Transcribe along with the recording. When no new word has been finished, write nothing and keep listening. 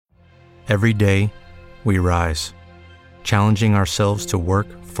Every day, we rise, challenging ourselves to work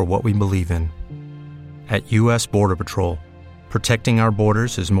for what we believe in. At U.S. Border Patrol, protecting our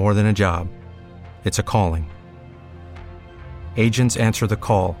borders is more than a job. It's a calling. Agents answer the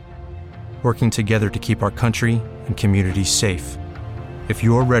call, working together to keep our country and communities safe. If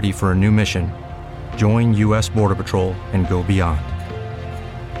you're ready for a new mission, join U.S. Border Patrol and go beyond.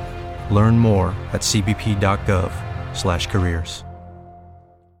 Learn more at cbp.gov/careers.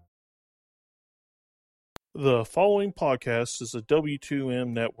 The following podcast is a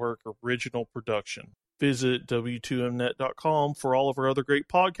W2M Network original production. Visit W2Mnet.com for all of our other great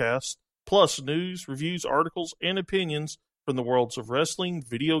podcasts, plus news, reviews, articles, and opinions from the worlds of wrestling,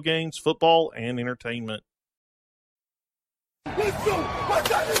 video games, football, and entertainment. Let's go! What's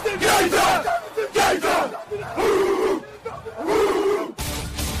that?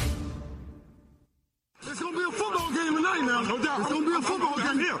 It's gonna be a football game tonight now. No doubt. It's gonna be a football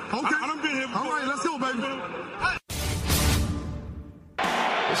game here. Okay. I done been here before. All right, let's go, baby.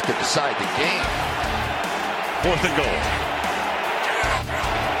 This could decide the game. 4th and goal.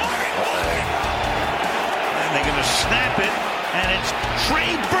 And they're going to snap it, and it's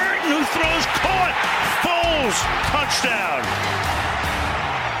Trey Burton who throws, caught. Foles, touchdown.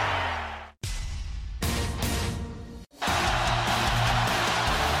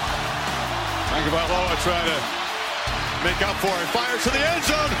 Tagovailoa trying to make up for it. Fires to the end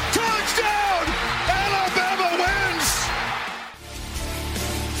zone. Touchdown! Alabama wins!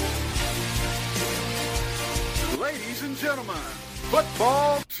 Ladies and gentlemen,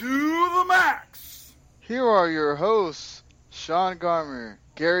 football to the max. Here are your hosts, Sean Garmer,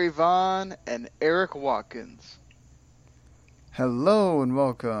 Gary Vaughn, and Eric Watkins. Hello and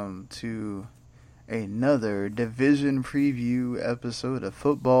welcome to another division preview episode of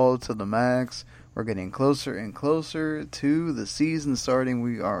Football to the Max. We're getting closer and closer to the season starting.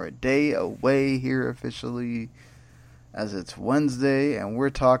 We are a day away here officially, as it's Wednesday, and we're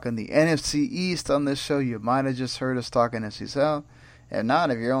talking the NFC East on this show. You might have just heard us talk NFC South. If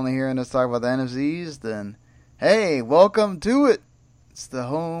not, if you're only hearing us talk about the NFC East, then hey, welcome to it. It's the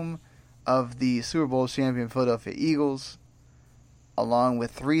home of the Super Bowl champion Philadelphia Eagles, along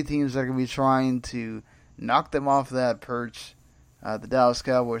with three teams that are going to be trying to knock them off that perch. The Dallas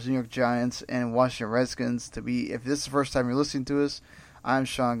Cowboys, New York Giants, and Washington Redskins. If this is the first time you're listening to us, I'm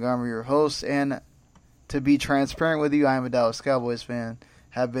Sean Garmer, your host, and to be transparent with you, I am a Dallas Cowboys fan,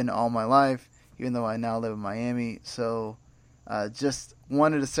 have been all my life, even though I now live in Miami. So, just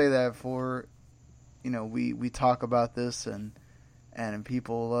wanted to say that before, we talk about this and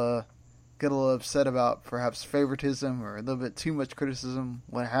people get a little upset about perhaps favoritism or a little bit too much criticism,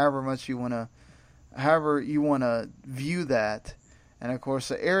 however you want to view that. And of course,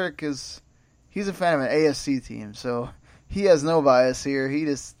 Eric he's a fan of an AFC team, so he has no bias here. He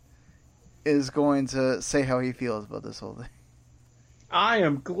just is going to say how he feels about this whole thing. I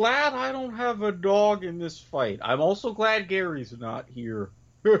am glad I don't have a dog in this fight. I'm also glad Gary's not here.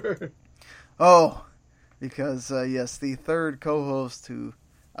 Oh, because, yes, the third co-host who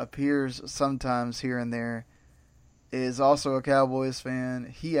appears sometimes here and there is also a Cowboys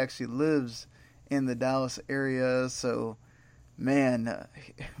fan. He actually lives in the Dallas area, so, man,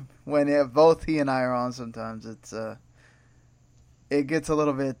 when both he and I are on sometimes, it gets a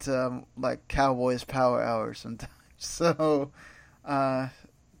little bit like Cowboys Power Hour sometimes. So,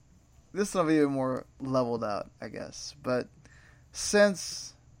 this will be a more leveled out, I guess. But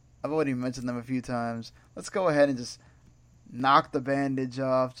since I've already mentioned them a few times, let's go ahead and just knock the bandage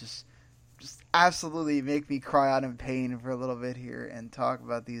off. Just absolutely make me cry out in pain for a little bit here and talk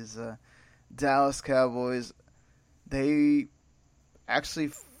about these Dallas Cowboys. They actually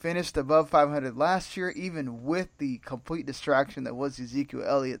finished above 500 last year, even with the complete distraction that was Ezekiel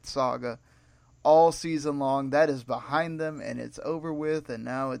Elliott saga all season long. That is behind them, and it's over with, and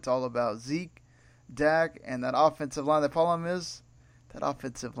now it's all about Zeke, Dak, and that offensive line. The problem is that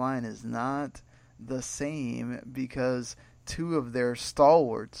offensive line is not the same because two of their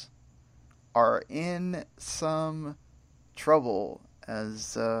stalwarts are in some trouble,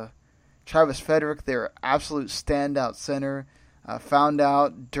 as Travis Frederick, their absolute standout center, found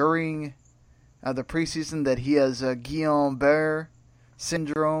out during the preseason that he has Guillain-Barré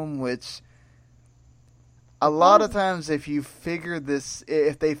syndrome, which a lot of times if they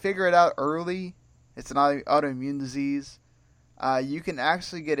figure it out early, it's an autoimmune disease, you can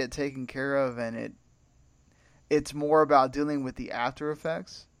actually get it taken care of, and it's more about dealing with the after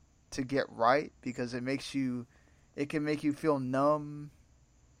effects to get right, because it can make you feel numb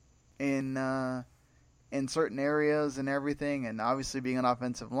in certain areas and everything. And obviously being an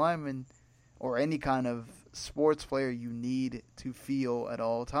offensive lineman or any kind of sports player you need to feel at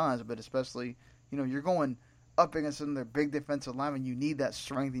all times, but especially, you're going up against some of their big defensive linemen. You need that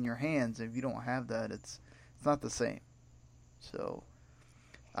strength in your hands. If you don't have that, it's not the same. So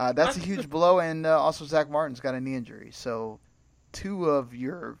that's a huge blow, and also Zach Martin's got a knee injury. So 2 of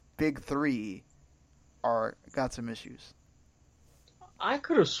your big 3 got some issues. I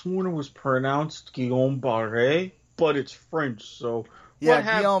could have sworn it was pronounced Guillaume Barré, but it's French, so... Yeah,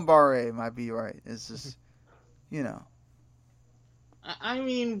 Guillaume Barré might be right. It's just, I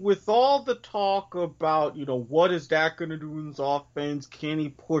mean, with all the talk about, what is Dak going to do in his offense? Can he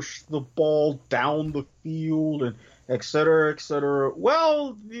push the ball down the field? And et cetera, et cetera.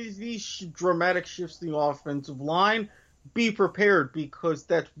 Well, these dramatic shifts in the offensive line, be prepared, because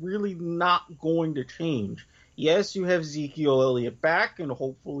that's really not going to change. Yes, you have Ezekiel Elliott back, and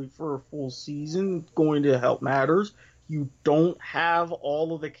hopefully for a full season, going to help matters. You don't have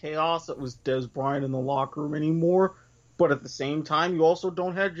all of the chaos that was Dez Bryant in the locker room anymore, but at the same time, you also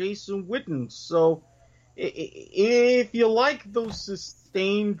don't have Jason Witten. So if you like those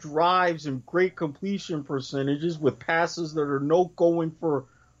sustained drives and great completion percentages with passes that are going for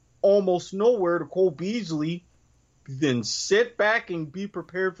almost nowhere to Cole Beasley, then sit back and be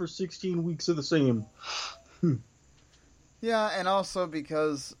prepared for 16 weeks of the same. Yeah, and also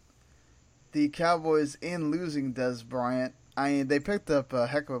because the Cowboys, in losing Dez Bryant, they picked up a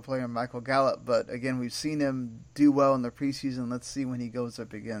heck of a player, Michael Gallup, but again, we've seen him do well in the preseason. Let's see when he goes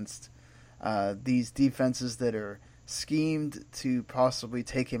up against these defenses that are schemed to possibly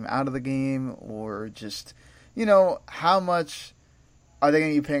take him out of the game, or just, how much are they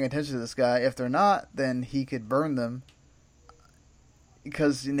going to be paying attention to this guy? If they're not, then he could burn them,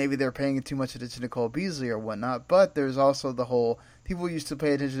 because maybe they're paying too much attention to Cole Beasley or whatnot. But there's also the whole, people used to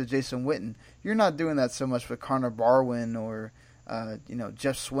pay attention to Jason Witten. You're not doing that so much with Connor Barwin or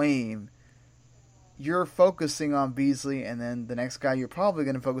Jeff Swaim. You're focusing on Beasley, and then the next guy you're probably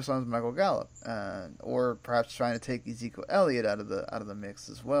going to focus on is Michael Gallup, or perhaps trying to take Ezekiel Elliott out of the mix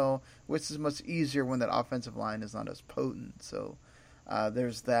as well, which is much easier when that offensive line is not as potent. So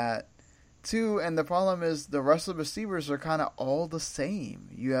there's that. 2, and the problem is the rest of the receivers are kind of all the same.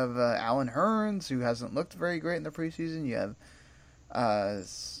 You have Allen Hurns, who hasn't looked very great in the preseason. You have,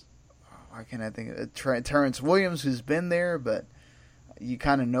 why can't I think of Terrence Williams, who's been there, but you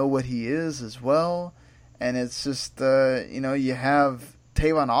kind of know what he is as well. And it's just, you have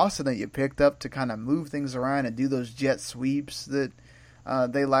Tavon Austin that you picked up to kind of move things around and do those jet sweeps that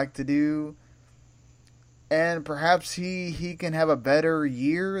they like to do. And perhaps he can have a better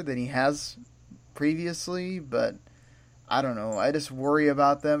year than he has previously, but I don't know. I just worry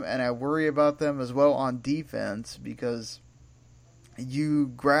about them, and I worry about them as well on defense, because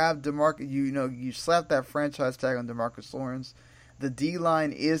you grab you slap that franchise tag on DeMarcus Lawrence. The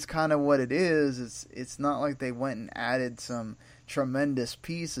D-line is kind of what it is. It's not like they went and added some tremendous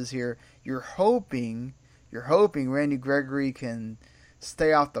pieces here. You're hoping Randy Gregory can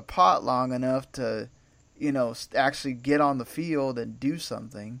stay off the pot long enough to actually get on the field and do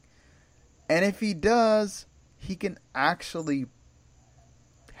something. And if he does, he can actually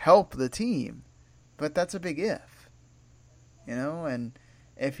help the team. But that's a big if. And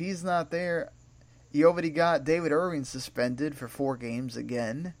if he's not there, you already got David Irving suspended for 4 games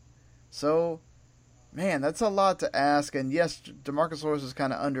again. So, man, that's a lot to ask. And yes, DeMarcus Lawrence is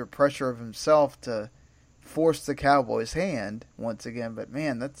kind of under pressure of himself to force the Cowboys' hand once again. But,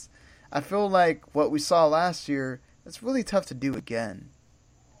 man, I feel like what we saw last year, it's really tough to do again,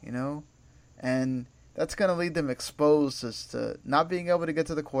 and that's going to leave them exposed as to not being able to get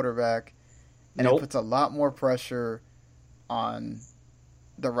to the quarterback, and It puts a lot more pressure on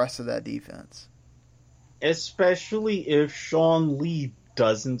the rest of that defense. Especially if Sean Lee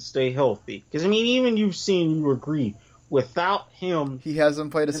doesn't stay healthy. Because, even you agree, without him... He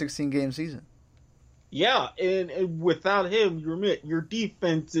hasn't played a 16-game season. Yeah, and without him, you admit, your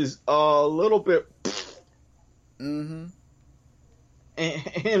defense is a little bit... Mm-hmm.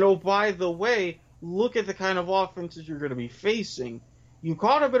 And oh, by the way, look at the kind of offenses you're going to be facing. You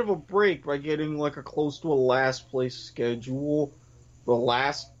caught a bit of a break by getting a close to a last place schedule the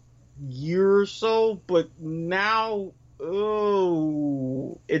last year or so, but now,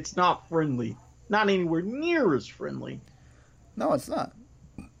 it's not friendly. Not anywhere near as friendly. No, it's not.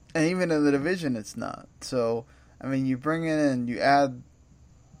 And even in the division, it's not. So, you bring in and you add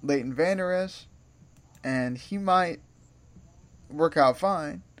Leighton Vander Esch, and he might work out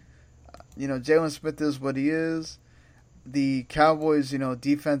fine. Jalen Smith is what he is. The Cowboys,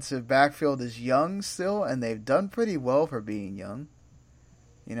 defensive backfield is young still, and they've done pretty well for being young.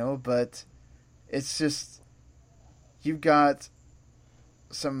 But it's just, you've got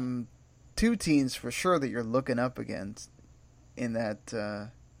some two teams for sure that you're looking up against in that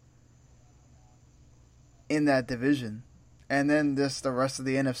division. And then just the rest of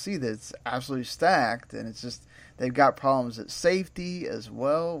the NFC that's absolutely stacked, and it's just they've got problems at safety as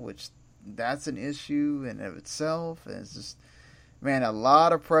well, which that's an issue in of itself. And it's just, man, a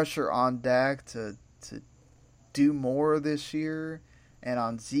lot of pressure on Dak to do more this year, and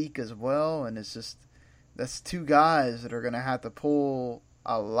on Zeke as well. And it's just, that's two guys that are going to have to pull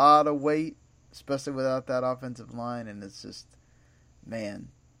a lot of weight, especially without that offensive line. And it's just, man,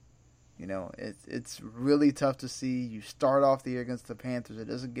 you know, it's really tough to see. You start off the year against the Panthers. It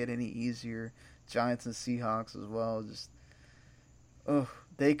doesn't get any easier. Giants and Seahawks as well. Just,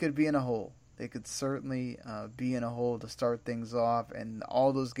 they could be in a hole. They could certainly be in a hole to start things off. And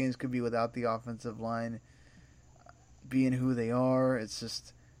all those games could be without the offensive line being who they are. It's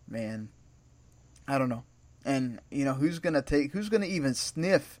just, man, I don't know. And, you know, who's going to even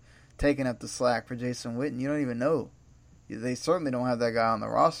sniff taking up the slack for Jason Witten? You don't even know. They certainly don't have that guy on the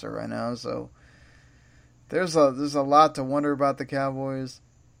roster right now, so there's a lot to wonder about the Cowboys.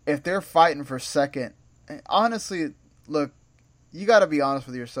 If they're fighting for second, honestly, look, you got to be honest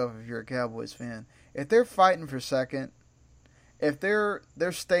with yourself if you're a Cowboys fan. If they're fighting for second, if they're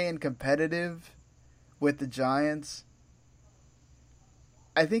staying competitive with the Giants,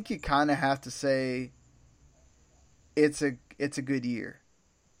 I think you kind of have to say it's a good year.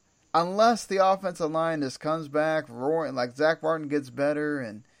 Unless the offensive line just comes back roaring, like Zach Martin gets better,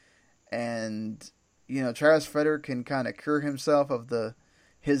 and you know, Travis Frederick can kind of cure himself of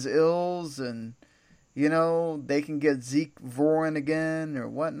his ills, and you know, they can get Zeke roaring again or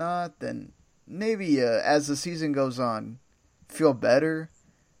whatnot, then maybe as the season goes on, feel better.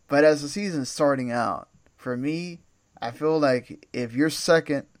 But as the season's starting out, for me, I feel like if you're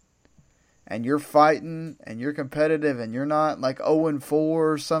second and you're fighting and you're competitive and you're not like 0-4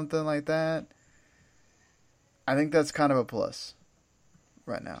 or something like that, I think that's kind of a plus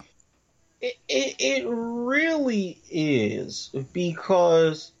right now. It really is,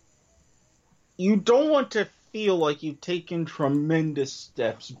 because you don't want to feel like you've taken tremendous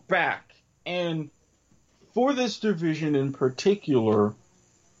steps back. And for this division in particular,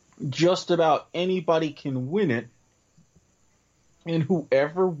 just about anybody can win it. And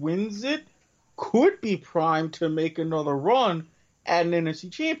whoever wins it could be primed to make another run at an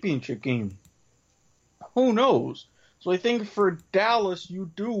NFC Championship game. Who knows? So I think for Dallas,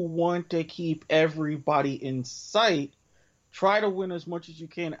 you do want to keep everybody in sight. Try to win as much as you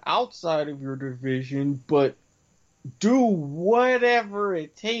can outside of your division, but do whatever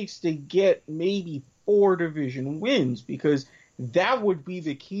it takes to get maybe 4 division wins, because that would be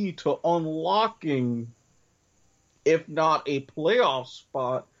the key to unlocking, if not a playoff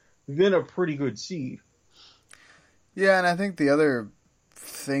spot, then a pretty good seed. Yeah, and I think the other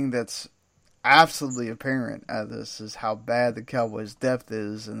thing that's absolutely apparent out of this is how bad the Cowboys' depth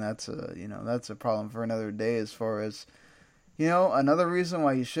is, and that's a problem for another day. As far as, you know, another reason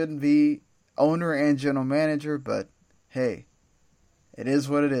why you shouldn't be owner and general manager, but hey, it is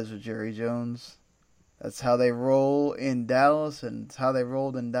what it is with Jerry Jones. That's how they roll in Dallas, and it's how they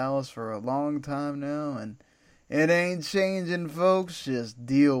rolled in Dallas for a long time now, and it ain't changing, folks. Just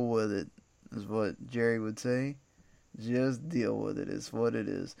deal with it, is what Jerry would say. Just deal with it. It's what it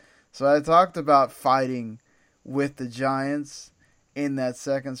is. So I talked about fighting with the Giants in that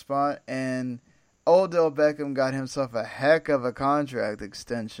second spot, and Odell Beckham got himself a heck of a contract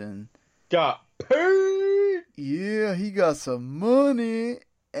extension. Got paid! Yeah, he got some money.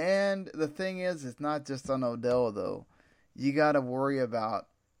 And the thing is, it's not just on Odell, though. You got to worry about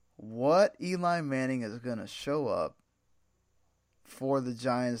what Eli Manning is going to show up for the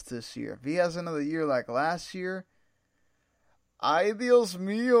Giants this year. If he has another year like last year, ay Dios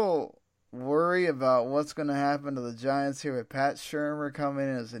mío, worry about what's going to happen to the Giants here with Pat Shurmur coming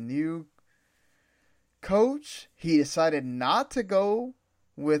in as a new coach. He decided not to go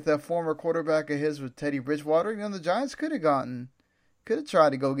with a former quarterback of his with Teddy Bridgewater. You know, the Giants could have tried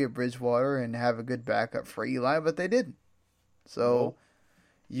to go get Bridgewater and have a good backup for Eli, but they didn't. So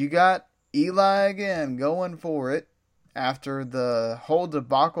you got Eli again going for it after the whole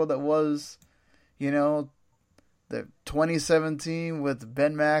debacle that was, you know, the 2017 with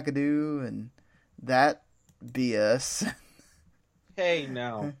Ben McAdoo and that BS. Hey,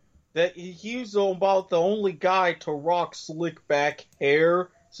 now, that he's about the only guy to rock slick back hair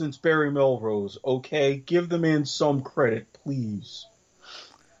since Barry Melrose, okay? Give the man some credit, please.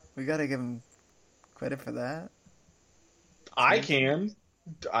 We gotta give him credit for that. I can.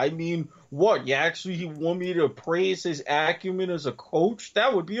 I mean, what? You actually want me to praise his acumen as a coach?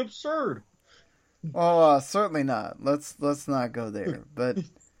 That would be absurd. Well, certainly not. Let's not go there. But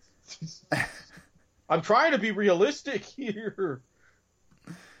I'm trying to be realistic here.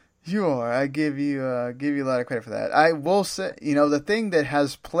 You are. I give you a lot of credit for that. I will say, the thing that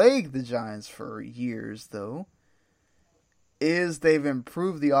has plagued the Giants for years, though, is they've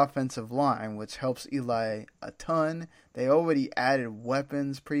improved the offensive line, which helps Eli a ton. They already added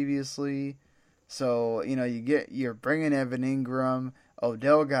weapons previously, so you're bringing Evan Ingram.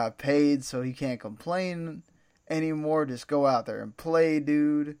 Odell got paid, so he can't complain anymore. Just go out there and play,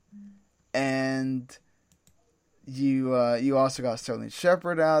 dude. And you also got Sterling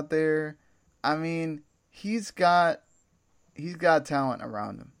Shepard out there. I mean, he's got talent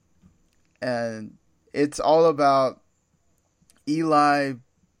around him, and it's all about Eli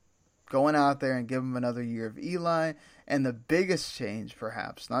going out there and give him another year of Eli. And the biggest change,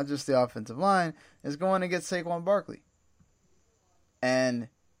 perhaps, not just the offensive line, is going to get Saquon Barkley. And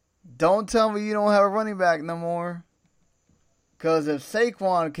don't tell me you don't have a running back no more. Because if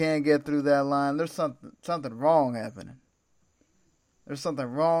Saquon can't get through that line, there's something wrong happening. There's something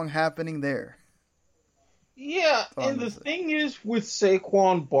wrong happening there. Yeah, and the thing is with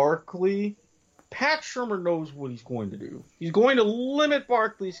Saquon Barkley, Pat Shurmur knows what he's going to do. He's going to limit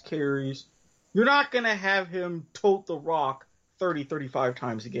Barkley's carries. You're not going to have him tote the rock 30, 35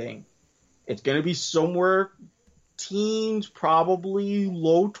 times a game. It's going to be somewhere teens, probably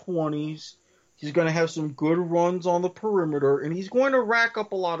low 20s. He's going to have some good runs on the perimeter, and he's going to rack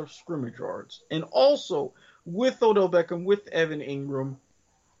up a lot of scrimmage yards. And also, with Odell Beckham, with Evan Ingram,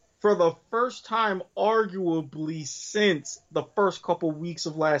 for the first time, arguably since the first couple weeks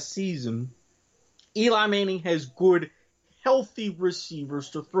of last season, Eli Manning has good, healthy receivers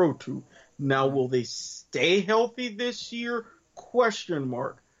to throw to. Now, will they stay healthy this year? Question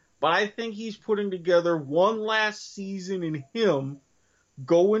mark. But I think he's putting together one last season in him,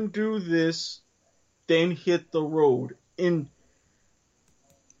 go and do this, then hit the road. And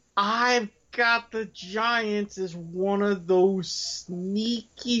I've got the Giants as one of those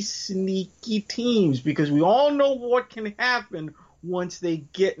sneaky teams, because we all know what can happen once they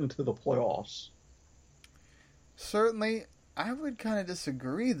get into the playoffs. Certainly, I would kind of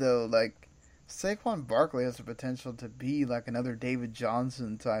disagree, though. Like, Saquon Barkley has the potential to be like another David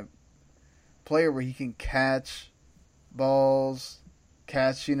Johnson type player where he can catch balls,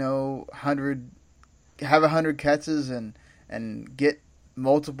 catch, 100 catches and get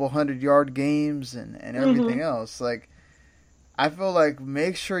multiple 100-yard games and everything else. Like, I feel like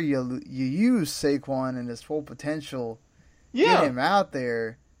make sure you use Saquon and his full potential. Get him out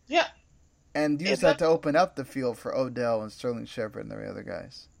there. Yeah. And use that to open up the field for Odell and Sterling Shepard and the other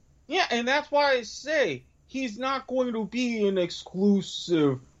guys. Yeah, and that's why I say he's not going to be an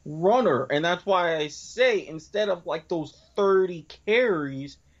exclusive runner. And that's why I say instead of like those 30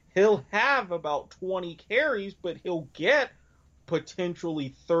 carries, he'll have about 20 carries, but he'll get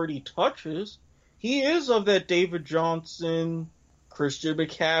potentially 30 touches. He is of that David Johnson, Christian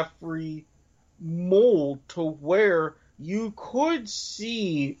McCaffrey mold to where you could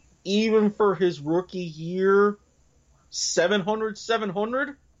see, even for his rookie year, 700,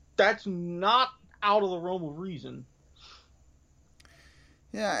 that's not out of the realm of reason.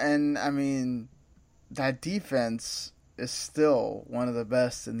 Yeah, and I mean, that defense is still one of the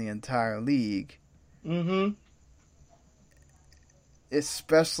best in the entire league. Mm-hmm.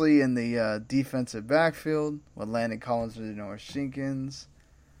 Especially in the defensive backfield with Landon Collins and Janoris Jenkins.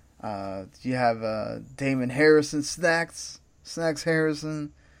 You have Damon Harrison, Snacks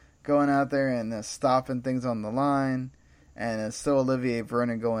Harrison, going out there and stopping things on the line. And it's still Olivier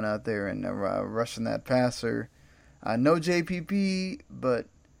Vernon going out there and rushing that passer. No JPP, but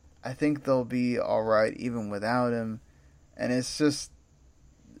I think they'll be all right even without him. And it's just,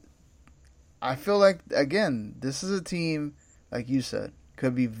 I feel like, again, this is a team, like you said,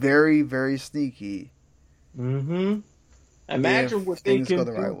 could be very, very sneaky. Mm-hmm. Imagine what they can go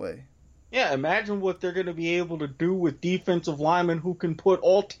the do. Right way. Yeah, imagine what they're going to be able to do with defensive linemen who can put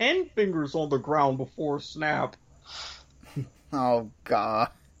all 10 fingers on the ground before snap. Oh, God.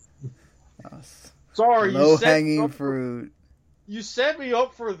 Sorry, low-hanging fruit. You set me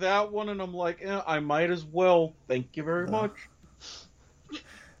up for that one, and I'm like, I might as well. Thank you very much.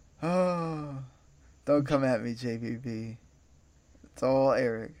 Oh, don't come at me, JPP. It's all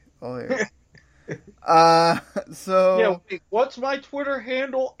Eric. All Eric. So... Yeah, wait, what's my Twitter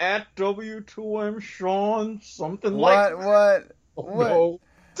handle? @ W2M Sean? Something what, like that. What?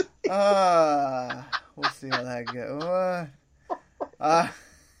 No. We'll see how that goes.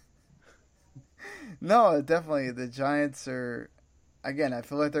 No, definitely. The Giants are, again, I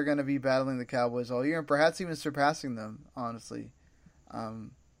feel like they're going to be battling the Cowboys all year and perhaps even surpassing them, honestly.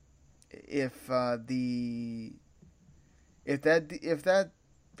 If that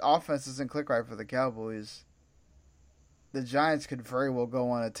offense doesn't click right for the Cowboys, the Giants could very well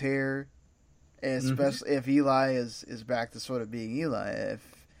go on a tear, especially if Eli is back to sort of being Eli.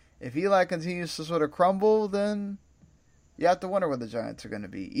 If Eli continues to sort of crumble, then you have to wonder where the Giants are going to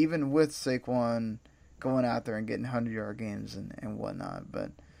be, even with Saquon going out there and getting 100-yard games and whatnot.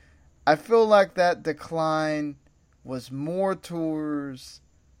 But I feel like that decline was more towards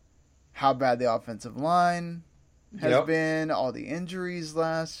how bad the offensive line has been, all the injuries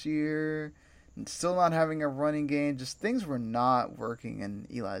last year, and still not having a running game. Just things were not working in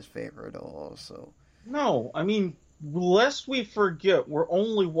Eli's favor at all. So no, I mean, lest we forget, we're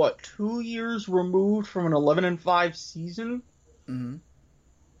only 2 years removed from an 11-5 season. Mm-hmm.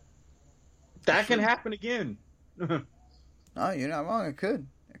 That can happen again. No, you're not wrong. It could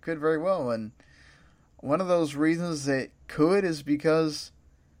very well. And one of those reasons it could is because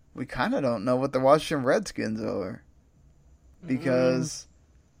we kind of don't know what the Washington Redskins are. Because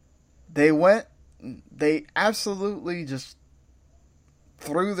they absolutely just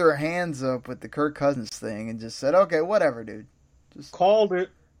threw their hands up with the Kirk Cousins thing and just said, okay, whatever, dude. Just called it.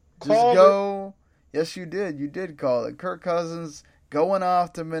 Just go. Yes, you did. You did call it. Kirk Cousins going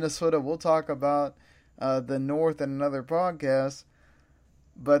off to Minnesota. We'll talk about the North in another podcast.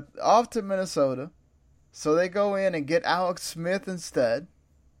 But off to Minnesota. So they go in and get Alex Smith instead.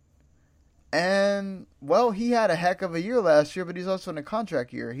 And, well, he had a heck of a year last year, but he's also in a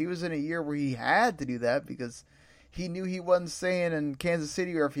contract year. He was in a year where he had to do that because he knew he wasn't staying in Kansas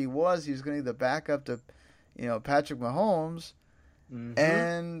City, or if he was going to be the backup to, Patrick Mahomes. Mm-hmm.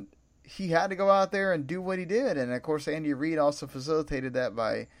 And he had to go out there and do what he did. And, of course, Andy Reid also facilitated that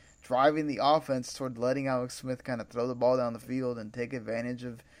by driving the offense toward letting Alex Smith kind of throw the ball down the field and take advantage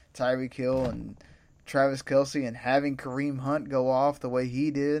of Tyreek Hill and Travis Kelce and having Kareem Hunt go off the way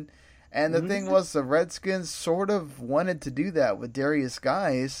he did. And the thing was, the Redskins sort of wanted to do that with Darius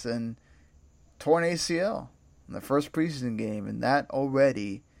Geis and torn ACL in the first preseason game, and that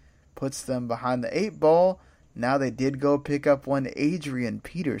already puts them behind the 8 ball. Now they did go pick up one Adrian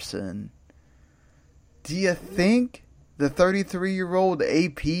Peterson. Do you think the 33-year-old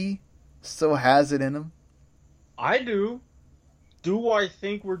AP still has it in him? I do. Do I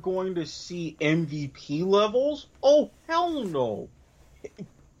think we're going to see MVP levels? Oh, hell no.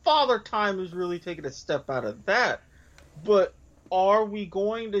 Father Time is really taking a step out of that. But are we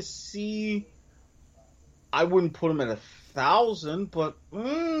going to see, I wouldn't put him at 1,000, but a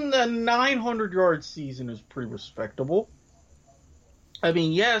 900-yard season is pretty respectable. I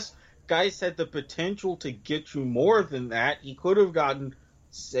mean, yes, Geis had the potential to get you more than that. He could have gotten,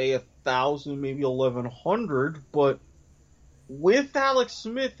 say, 1,000, maybe 1,100, but with Alex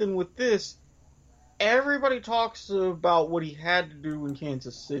Smith and with this, everybody talks about what he had to do in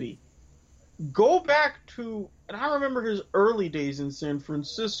Kansas City. Go back to, and I remember his early days in San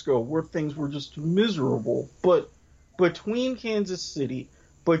Francisco where things were just miserable. But between Kansas City,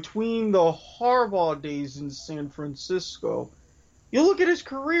 between the Harbaugh days in San Francisco, you look at his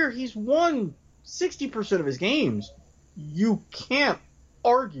career, he's won 60% of his games. You can't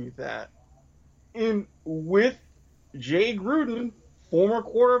argue that. And with Jay Gruden, former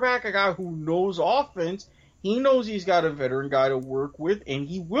quarterback, a guy who knows offense, he knows he's got a veteran guy to work with, and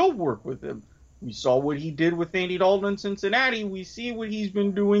he will work with him. We saw what he did with Andy Dalton in Cincinnati. We see what he's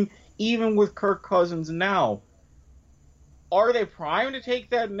been doing even with Kirk Cousins now. Are they primed to take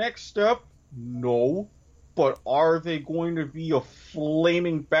that next step? No. But are they going to be a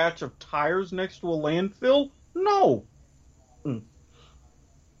flaming batch of tires next to a landfill? No.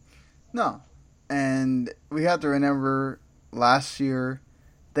 No. And we have to remember last year,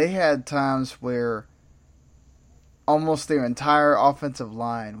 they had times where almost their entire offensive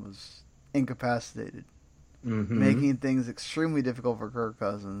line was incapacitated, making things extremely difficult for Kirk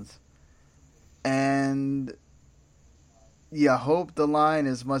Cousins. And you hope the line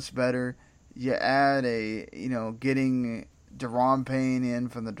is much better. You add getting Daron Payne in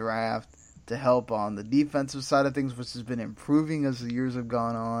from the draft to help on the defensive side of things, which has been improving as the years have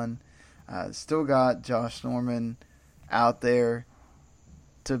gone on. Still got Josh Norman out there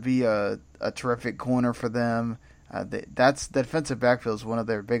to be a terrific corner for them. The defensive backfield is one of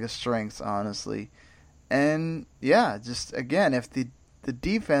their biggest strengths, honestly. And yeah, just again, if the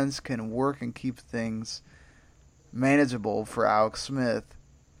defense can work and keep things manageable for Alex Smith,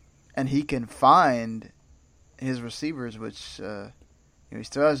 and he can find his receivers, which he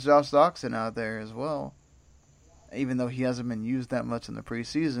still has Josh Doctson out there as well, even though he hasn't been used that much in the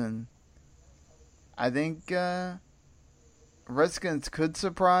preseason. I think Redskins could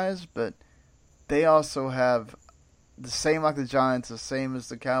surprise, but they also have the same like the Giants, the same as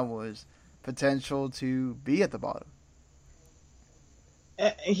the Cowboys, potential to be at the bottom.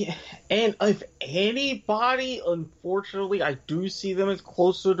 And if anybody, unfortunately, I do see them as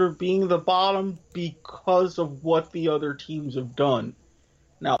closer to being the bottom because of what the other teams have done.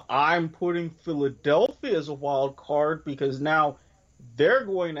 Now, I'm putting Philadelphia as a wild card because now they're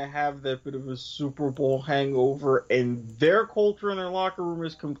going to have that bit of a Super Bowl hangover and their culture in their locker room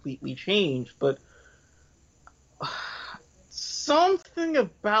has completely changed. But something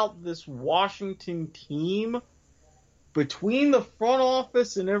about this Washington team, between the front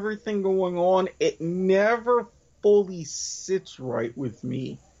office and everything going on, it never fully sits right with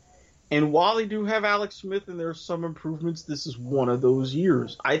me. And while they do have Alex Smith and there's some improvements, this is one of those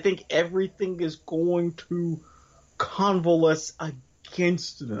years. I think everything is going to convalesce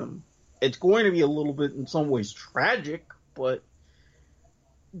against them. It's going to be a little bit, in some ways, tragic, but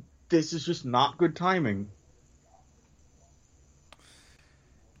this is just not good timing.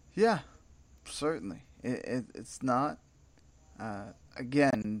 Yeah, certainly. It's not.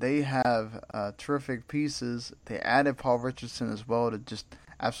 Again, they have terrific pieces. They added Paul Richardson as well to just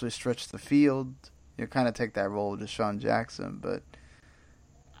absolutely stretch the field. You kind of take that role to Deshaun Jackson, but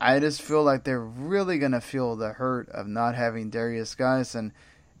I just feel like they're really going to feel the hurt of not having Darius Guice. And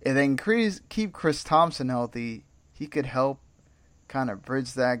if they keep Chris Thompson healthy, he could help kind of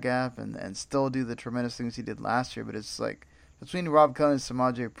bridge that gap and still do the tremendous things he did last year. But it's like between Rob Kelley and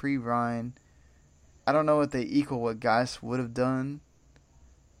Samaje Perine, I don't know if they equal what Guice would have done.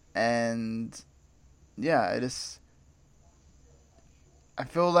 And yeah, I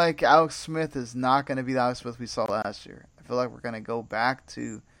feel like Alex Smith is not going to be the Alex Smith we saw last year. I feel like we're going to go back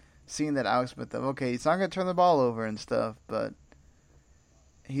to seeing that Alex Smith of, okay, he's not going to turn the ball over and stuff, but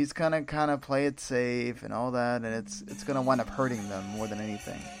he's going to kind of play it safe and all that, and it's going to wind up hurting them more than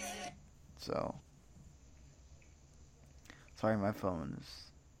anything. So, sorry, my phone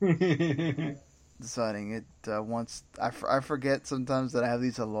is deciding it wants. I forget sometimes that I have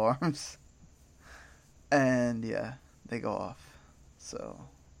these alarms, and yeah, they go off. So,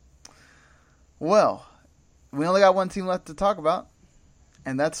 well, we only got one team left to talk about,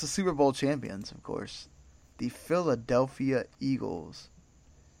 and that's the Super Bowl champions, of course, the Philadelphia Eagles.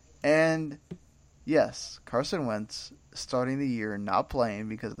 And yes, Carson Wentz starting the year not playing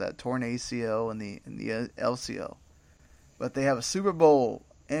because of that torn ACL and the LCL, but they have a Super Bowl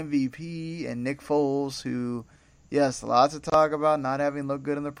MVP and Nick Foles, who, yes, lots to talk about not having looked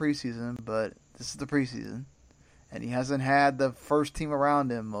good in the preseason, but this is the preseason, and he hasn't had the first team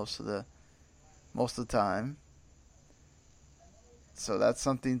around him most of the time. So that's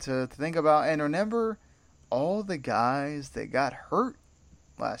something to think about. And remember all the guys that got hurt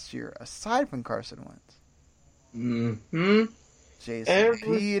last year, aside from Carson Wentz. Mm-hmm. Jason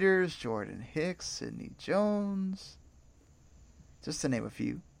Peters, Jordan Hicks, Sidney Jones, just to name a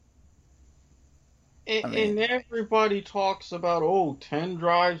few. And everybody talks about, 10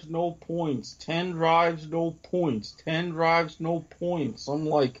 drives, no points. 10 drives, no points. 10 drives, no points. I'm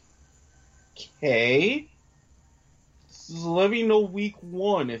like, okay. Let me know week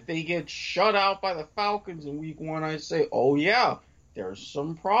 1. If they get shut out by the Falcons in week 1, I say, oh yeah, there's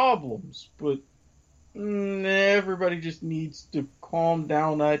some problems. But everybody just needs to calm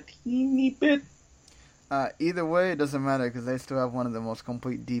down a teeny bit. Either way, it doesn't matter because they still have one of the most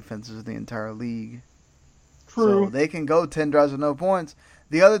complete defenses in the entire league. True. So they can go 10 drives with no points.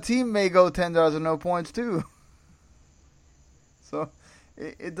 The other team may go 10 drives with no points too. So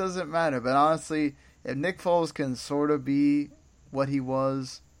it doesn't matter. But honestly, if Nick Foles can sort of be what he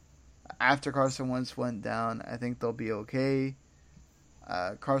was after Carson Wentz went down, I think they'll be okay.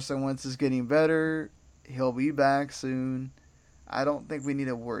 Carson Wentz is getting better. He'll be back soon. I don't think we need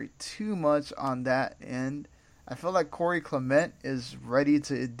to worry too much on that end. I feel like Corey Clement is ready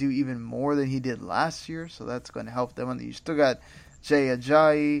to do even more than he did last year, so that's going to help them. And you still got Jay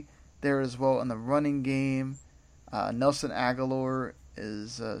Ajayi there as well in the running game. Nelson Aguilar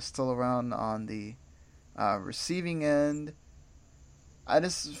is still around on the receiving end. I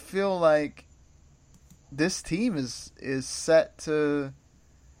just feel like this team is set to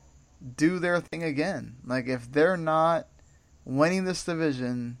do their thing again. Like, if they're not winning this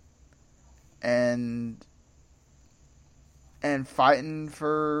division and fighting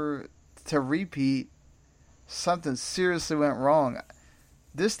to repeat, something seriously went wrong.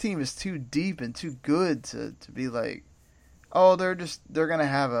 This team is too deep and too good to be like, oh, they're gonna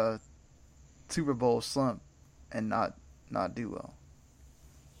have a Super Bowl slump and not do well.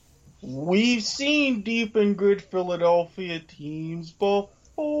 We've seen deep and good Philadelphia teams before.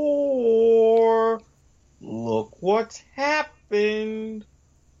 Look what's happened.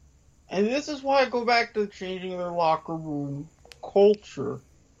 And this is why I go back to changing their locker room culture.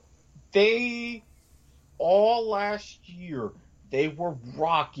 They, all last year, They were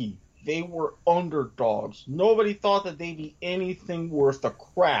rocky. They were underdogs. Nobody thought that they'd be anything worth a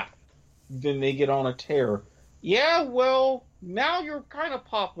crap. Then they get on a tear. Yeah, well, now you're kind of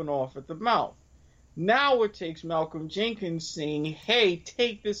popping off at the mouth. Now it takes Malcolm Jenkins saying, hey,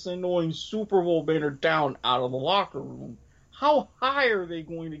 take this annoying Super Bowl banner down out of the locker room. How high are they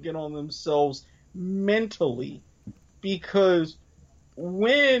going to get on themselves mentally? Because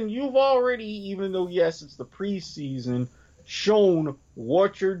when you've already, even though, yes, it's the preseason, shown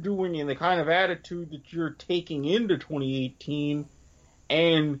what you're doing and the kind of attitude that you're taking into 2018,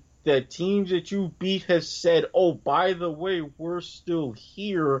 and the teams that you beat have said, oh, by the way, we're still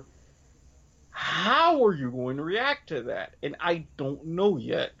here, how are you going to react to that? And I don't know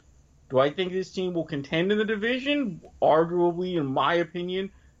yet. Do I think this team will contend in the division? Arguably, in my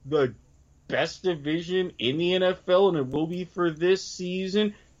opinion, the best division in the NFL, and it will be for this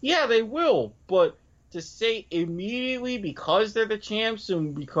season. Yeah, they will, but to say immediately because they're the champs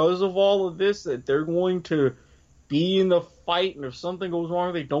and because of all of this that they're going to be in the fight, and if something goes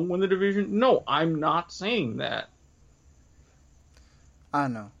wrong they don't win the division, no, I'm not saying that. I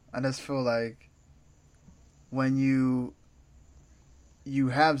know. I just feel like when you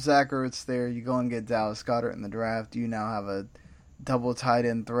have Zach Ertz there, you go and get Dallas Goedert in the draft, you now have a double tight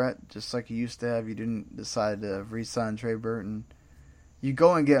end threat, just like you used to have. You didn't decide to re-sign Trey Burton. You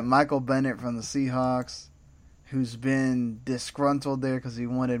go and get Michael Bennett from the Seahawks, who's been disgruntled there because he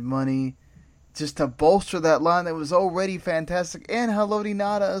wanted money, just to bolster that line that was already fantastic. And Haloti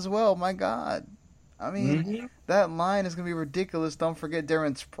Ngata as well, my God. I mean, that line is going to be ridiculous. Don't forget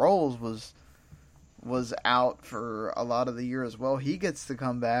Darren Sproles was out for a lot of the year as well. He gets to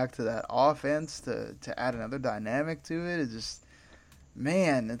come back to that offense to add another dynamic to it. It's just,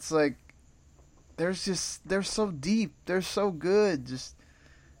 man, it's like, they're so deep. They're so good. Just,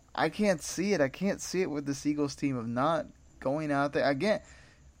 I can't see it. I can't see it with this Eagles team of not going out there. Again,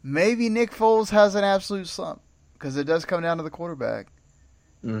 maybe Nick Foles has an absolute slump because it does come down to the quarterback.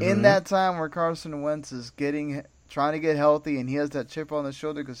 Mm-hmm. In that time where Carson Wentz is trying to get healthy and he has that chip on the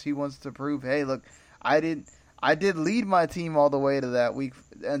shoulder because he wants to prove, hey, look, I did lead my team all the way to that week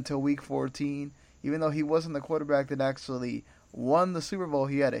until week 14. Even though he wasn't the quarterback that actually won the Super Bowl,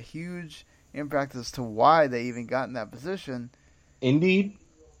 he had a huge impact as to why they even got in that position. Indeed.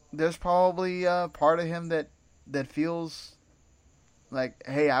 There's probably part of him that feels like,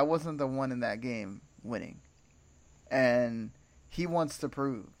 hey, I wasn't the one in that game winning. And he wants to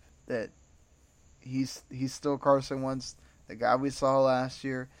prove that he's still Carson Wentz, the guy we saw last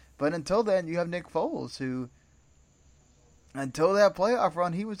year. But until then, you have Nick Foles, who, until that playoff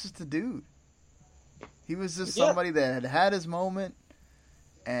run, he was just a dude. He was just somebody that had his moment,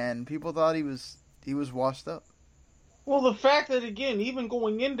 and people thought he was washed up. Well, the fact that, again, even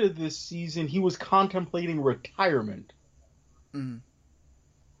going into this season, he was contemplating retirement. Mm-hmm.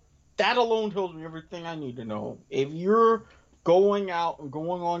 That alone tells me everything I need to know. If you're going out and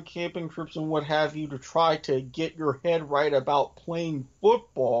going on camping trips and what have you to try to get your head right about playing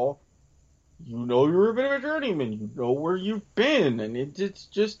football, you know you're a bit of a journeyman. You know where you've been, and it's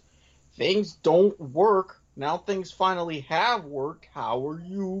just things don't work. Now things finally have worked. How are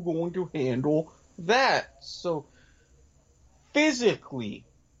you going to handle that? So, physically,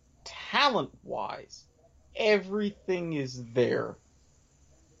 talent-wise, everything is there.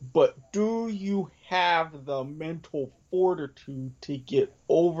 But do you have the mental fortitude to get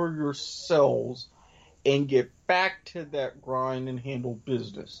over yourselves and get back to that grind and handle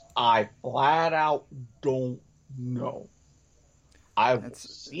business? I flat out don't know. I will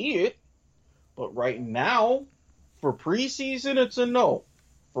see it, but right now, for preseason, it's a no.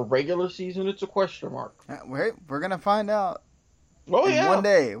 For regular season, it's a question mark. Wait, we're going to find out. Oh, yeah. One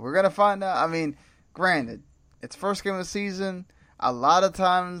day, we're going to find out. I mean, granted, it's first game of the season. A lot of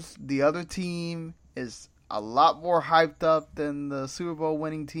times, the other team is a lot more hyped up than the Super Bowl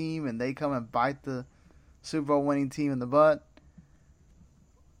winning team, and they come and bite the Super Bowl winning team in the butt.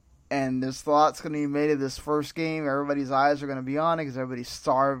 And there's lots going to be made of this first game. Everybody's eyes are going to be on it because everybody's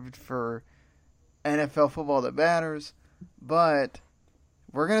starved for NFL football that matters. But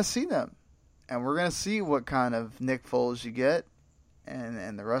we're going to see them. And we're going to see what kind of Nick Foles you get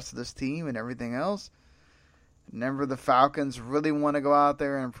and the rest of this team and everything else. Remember, the Falcons really want to go out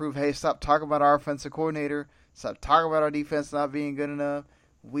there and prove, hey, stop talking about our offensive coordinator. Stop talking about our defense not being good enough.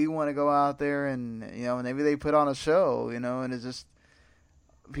 We want to go out there and, maybe they put on a show, and it's just,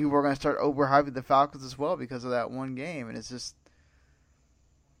 people are going to start overhyping the Falcons as well because of that one game. And it's just,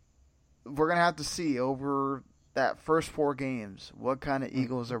 we're going to have to see over that first 4 games, what kind of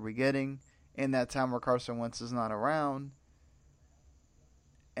Eagles are we getting in that time where Carson Wentz is not around.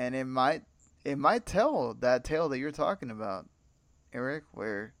 And it might tell that tale that you're talking about. Eric,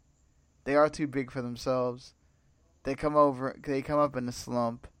 where they are too big for themselves. They come up in a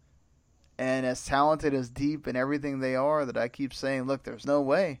slump. And as talented, as deep, and everything they are, that I keep saying, look, there's no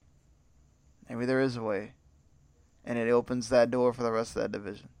way. Maybe there is a way. And it opens that door for the rest of that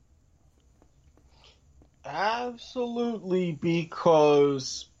division. Absolutely,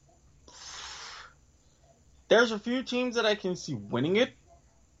 because there's a few teams that I can see winning it,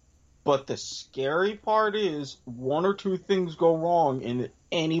 but the scary part is one or two things go wrong and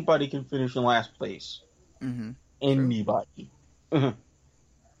anybody can finish in last place. Mm-hmm. Anybody.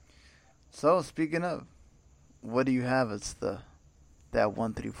 So, speaking of, what do you have as that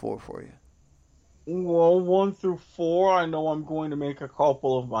 1 through 4 for you? Well, 1 through 4, I know I'm going to make a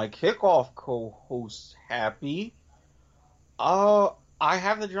couple of my kickoff co-hosts happy. I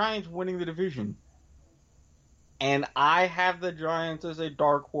have the Giants winning the division. And I have the Giants as a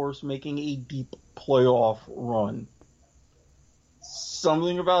dark horse making a deep playoff run.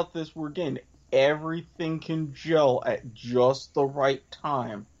 Something about this where, again, everything can gel at just the right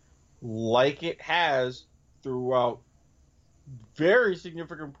time, like it has throughout very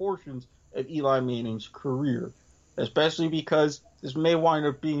significant portions of Eli Manning's career, especially because this may wind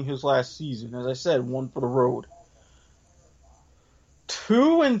up being his last season. As I said, 1 for the road.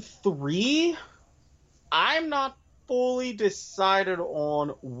 2 and 3, I'm not fully decided on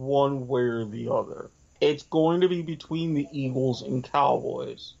one way or the other. It's going to be between the Eagles and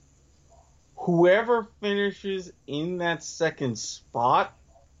Cowboys. Whoever finishes in that second spot,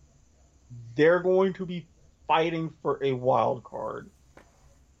 they're going to be fighting for a wild card.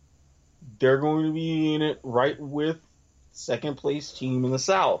 They're going to be in it right with second place team in the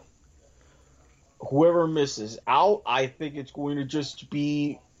South. Whoever misses out, I think it's going to just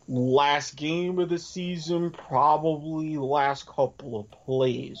be last game of the season, probably last couple of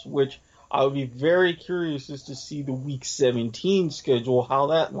plays, which I would be very curious as to see the Week 17 schedule, how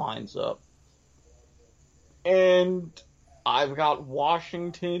that lines up. And I've got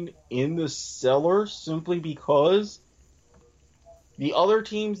Washington in the cellar simply because the other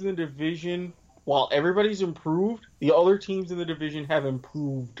teams in the division, while everybody's improved, the other teams in the division have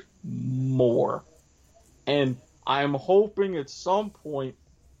improved more. And I'm hoping at some point,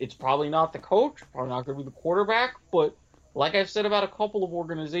 it's probably not the coach, probably not going to be the quarterback, but like I've said about a couple of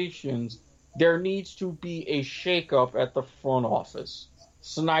organizations, there needs to be a shakeup at the front office.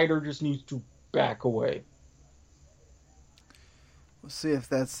 Snyder just needs to back away. We'll see if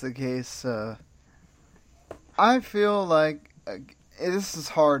that's the case. I feel like this is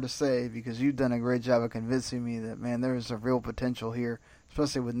hard to say because you've done a great job of convincing me that, man, there is a real potential here,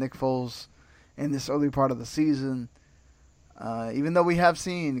 especially with Nick Foles in this early part of the season. Even though we have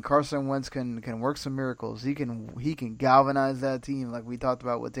seen Carson Wentz can work some miracles, he can galvanize that team like we talked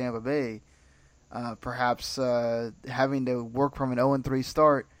about with Tampa Bay. Perhaps having to work from an 0-3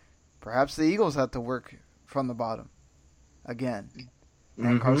 start, perhaps the Eagles have to work from the bottom again.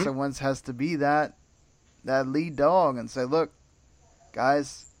 And Carson Wentz has to be that lead dog and say, look,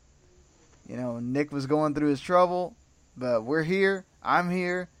 guys, Nick was going through his trouble, but we're here. I'm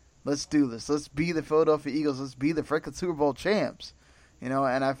here. Let's do this. Let's be the Philadelphia Eagles. Let's be the freaking Super Bowl champs. And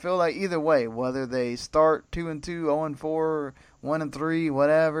I feel like either way, whether they start 2-2, 0-4, 1-3,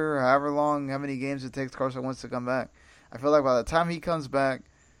 whatever, how many games it takes Carson Wentz to come back, I feel like by the time he comes back,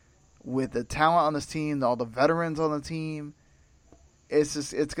 with the talent on this team, all the veterans on the team,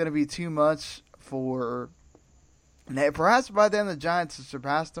 it's going to be too much for. Perhaps by then the Giants have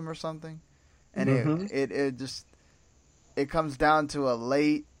surpassed them or something, and it comes down to a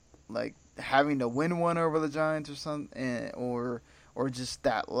late, like having to win one over the Giants or something, or just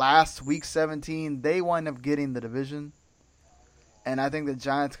that last Week 17 they wind up getting the division, and I think the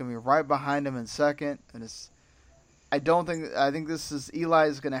Giants going to be right behind them in second, and I think this is Eli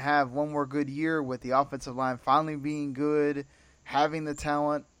is going to have one more good year with the offensive line finally being good, having the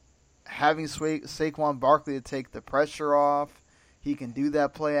talent, having Saquon Barkley to take the pressure off. He can do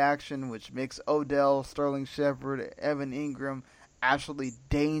that play action, which makes Odell, Sterling Shepard, Evan Ingram absolutely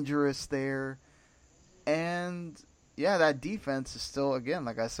dangerous there. And, yeah, that defense is still, again,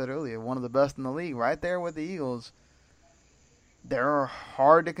 like I said earlier, one of the best in the league. Right there with the Eagles. They're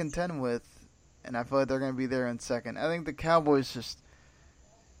hard to contend with. And I feel like they're going to be there in second. I think the Cowboys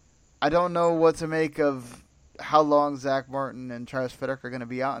I don't know what to make of how long Zach Martin and Travis Federico are going to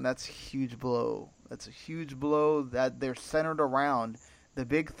be out, and that's a huge blow. That's a huge blow that they're centered around the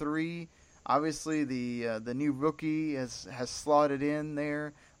big three. Obviously, the new rookie has slotted in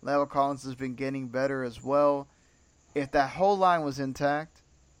there. La'el Collins has been getting better as well. If that whole line was intact,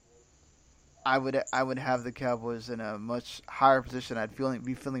 I would have the Cowboys in a much higher position. I'd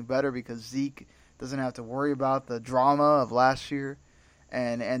be feeling better because Zeke doesn't have to worry about the drama of last year,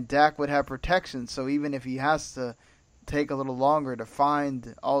 and Dak would have protection. So even if he has to take a little longer to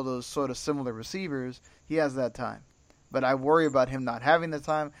find all those sort of similar receivers, he has that time. But I worry about him not having the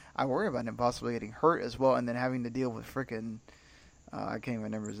time. I worry about him possibly getting hurt as well, and then having to deal with frickin' I can't even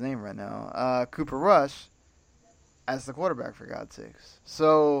remember his name right now. Cooper Rush as the quarterback, for God's sakes.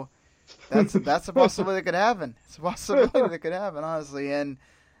 So that's a possibility that could happen. It's a possibility that could happen, honestly. And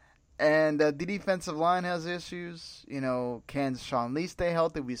the defensive line has issues. You know, can Sean Lee stay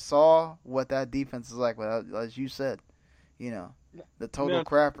healthy? We saw what that defense is like, as you said. You know, the total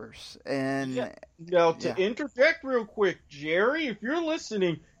crappers. And now to interject real quick, Jerry, if you're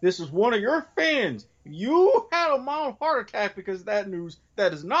listening, this is one of your fans. You had a mild heart attack because of that news.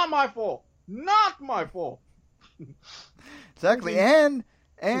 That is not my fault. Not my fault. Exactly. And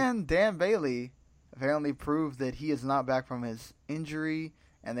Dan Bailey apparently proved that he is not back from his injury,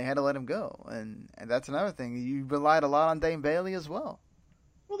 and they had to let him go. And that's another thing. You relied a lot on Dan Bailey as well.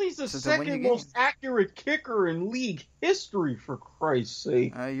 Well, he's the second most accurate kicker in league history, for Christ's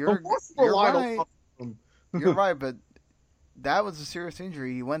sake. You're right. You're right, but that was a serious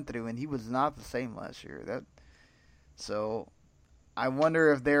injury he went through, and he was not the same last year. So I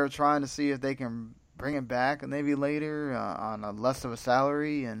wonder if they're trying to see if they can bring him back maybe later on a less of a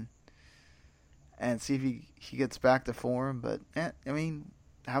salary and see if he gets back to form. But, I mean,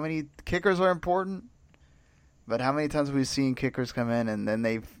 how many kickers are important? But how many times have we seen kickers come in and then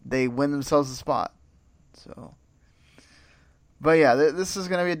they win themselves a spot? So, but yeah, this is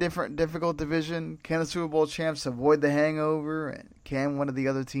going to be a difficult division. Can the Super Bowl champs avoid the hangover? And can one of the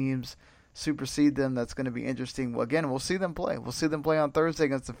other teams supersede them? That's going to be interesting. Well, again, we'll see them play. We'll see them play on Thursday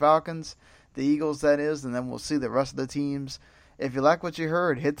against the Falcons, the Eagles, that is, and then we'll see the rest of the teams. If you like what you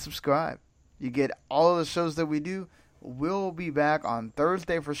heard, hit subscribe. You get all of the shows that we do. We'll be back on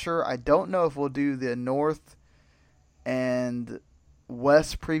Thursday for sure. I don't know if we'll do the North and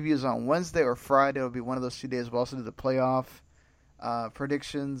West previews on Wednesday or Friday. It'll be one of those 2 days. We'll also do the playoff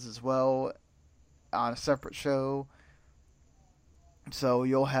predictions as well on a separate show. So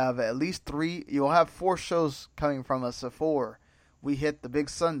you'll have at least 3. You'll have 4 shows coming from us before we hit the big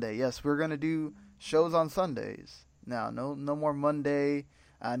Sunday. Yes, we're gonna do shows on Sundays now. No more Monday.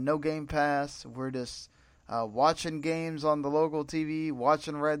 No Game Pass. We're just watching games on the local TV,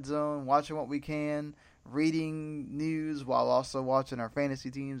 watching Red Zone, watching what we can, reading news while also watching our fantasy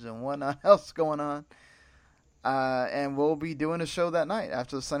teams and whatnot else going on. And we'll be doing a show that night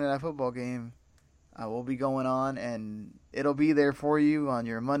after the Sunday Night Football game. We'll be going on, and it'll be there for you on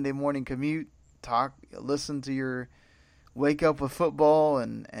your Monday morning commute. Listen to your wake up with football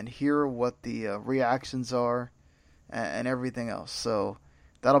and hear what the reactions are and everything else. So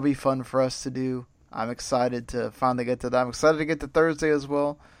that'll be fun for us to do. I'm excited to finally get to that. I'm excited to get to Thursday as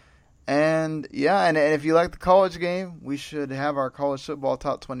well. And yeah, and if you like the college game, we should have our college football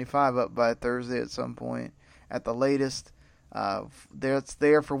top 25 up by Thursday at some point at the latest. It's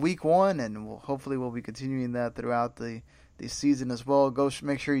there for week 1, and hopefully we'll be continuing that throughout the season as well. Go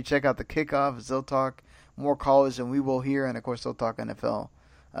make sure you check out the kickoff, as they'll talk more college than we will here, and of course they'll talk NFL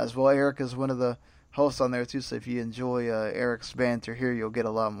as well. Eric is one of the hosts on there too, so if you enjoy Eric's banter here, you'll get a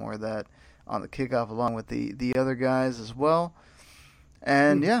lot more of that on the kickoff along with the other guys as well.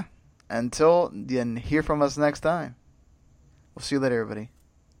 And yeah, until then, hear from us next time. We'll see you later, everybody.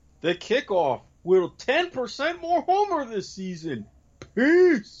 The kickoff with 10% more homer this season.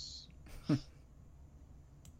 Peace.